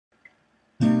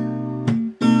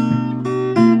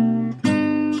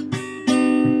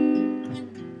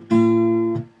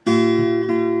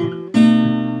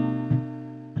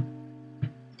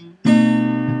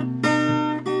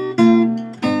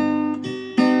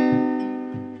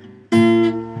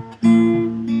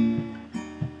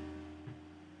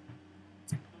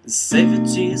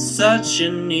Safety is such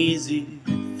an easy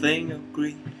thing,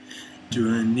 agree. Do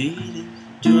I need it?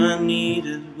 Do I need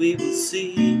it? We will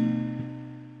see.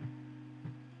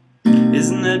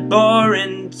 Isn't it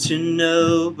boring to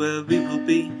know where we will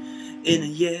be in a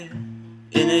year?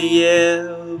 In a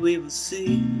year we will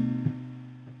see.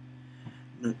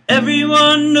 Not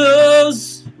everyone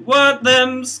knows what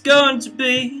them's going to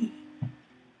be,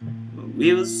 but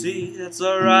we will see, that's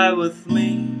alright with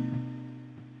me.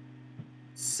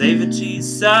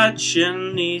 Safety's such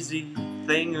an easy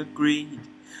thing, agreed.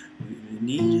 We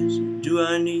need it, do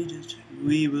I need it?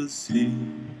 We will see.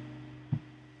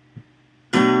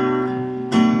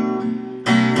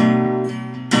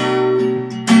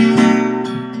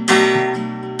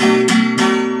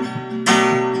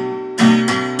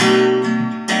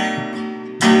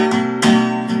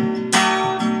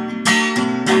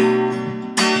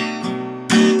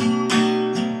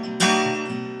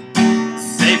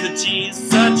 Safety's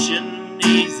such an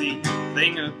easy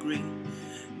thing, agree.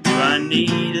 Do I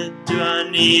need it? Do I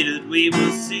need it? We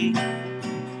will see.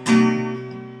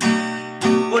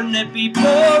 Wouldn't it be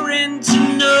boring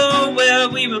to know where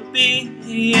we will be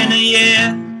in a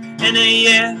year? In a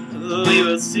year we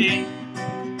will see.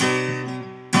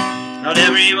 Not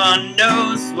everyone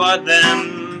knows what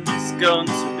them's going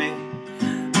to be.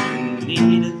 We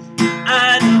need it,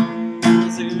 I don't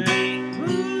disagree.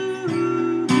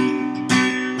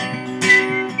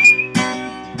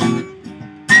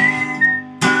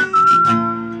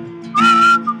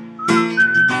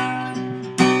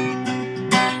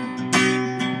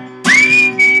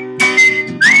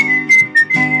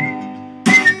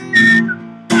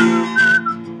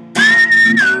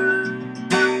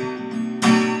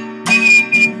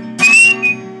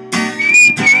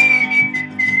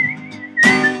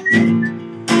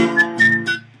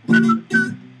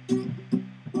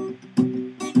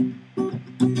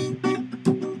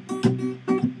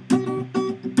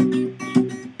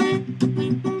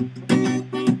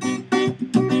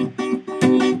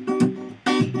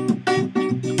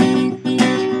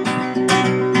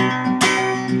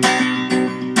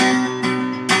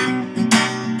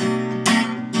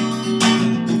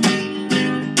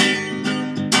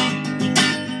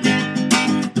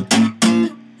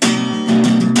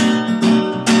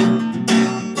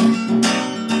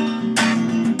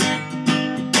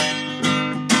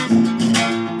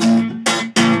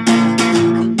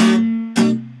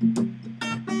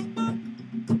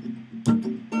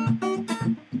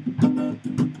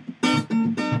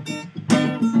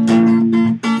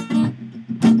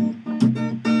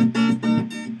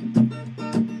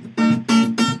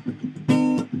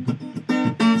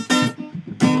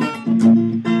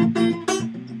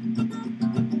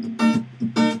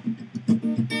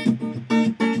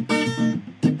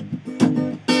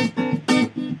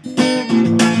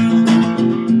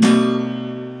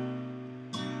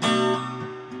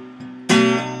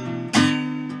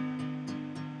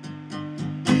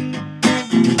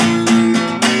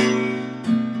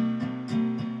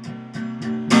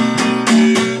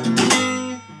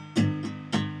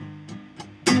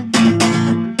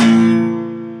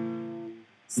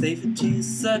 Safety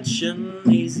is such an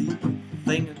easy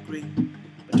thing, agree.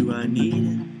 But do I need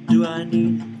it? Do I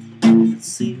need it? Let's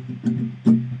see.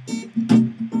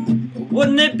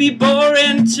 Wouldn't it be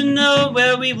boring to know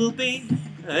where we will be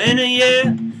in a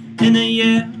year? In a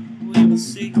year we will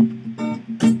see.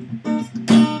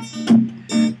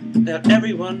 That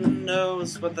everyone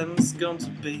knows what them's going to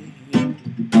be.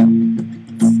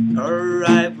 It's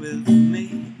alright with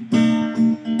me.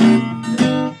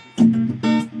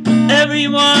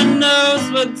 Everyone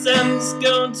knows what them's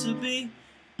going to be.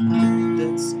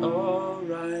 That's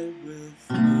alright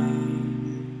with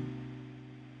me.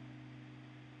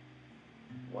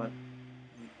 What?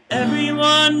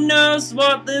 Everyone knows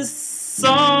what this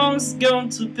song's going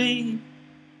to be.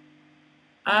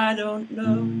 I don't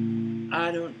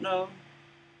know,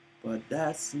 but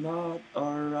that's not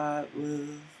alright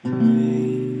with me.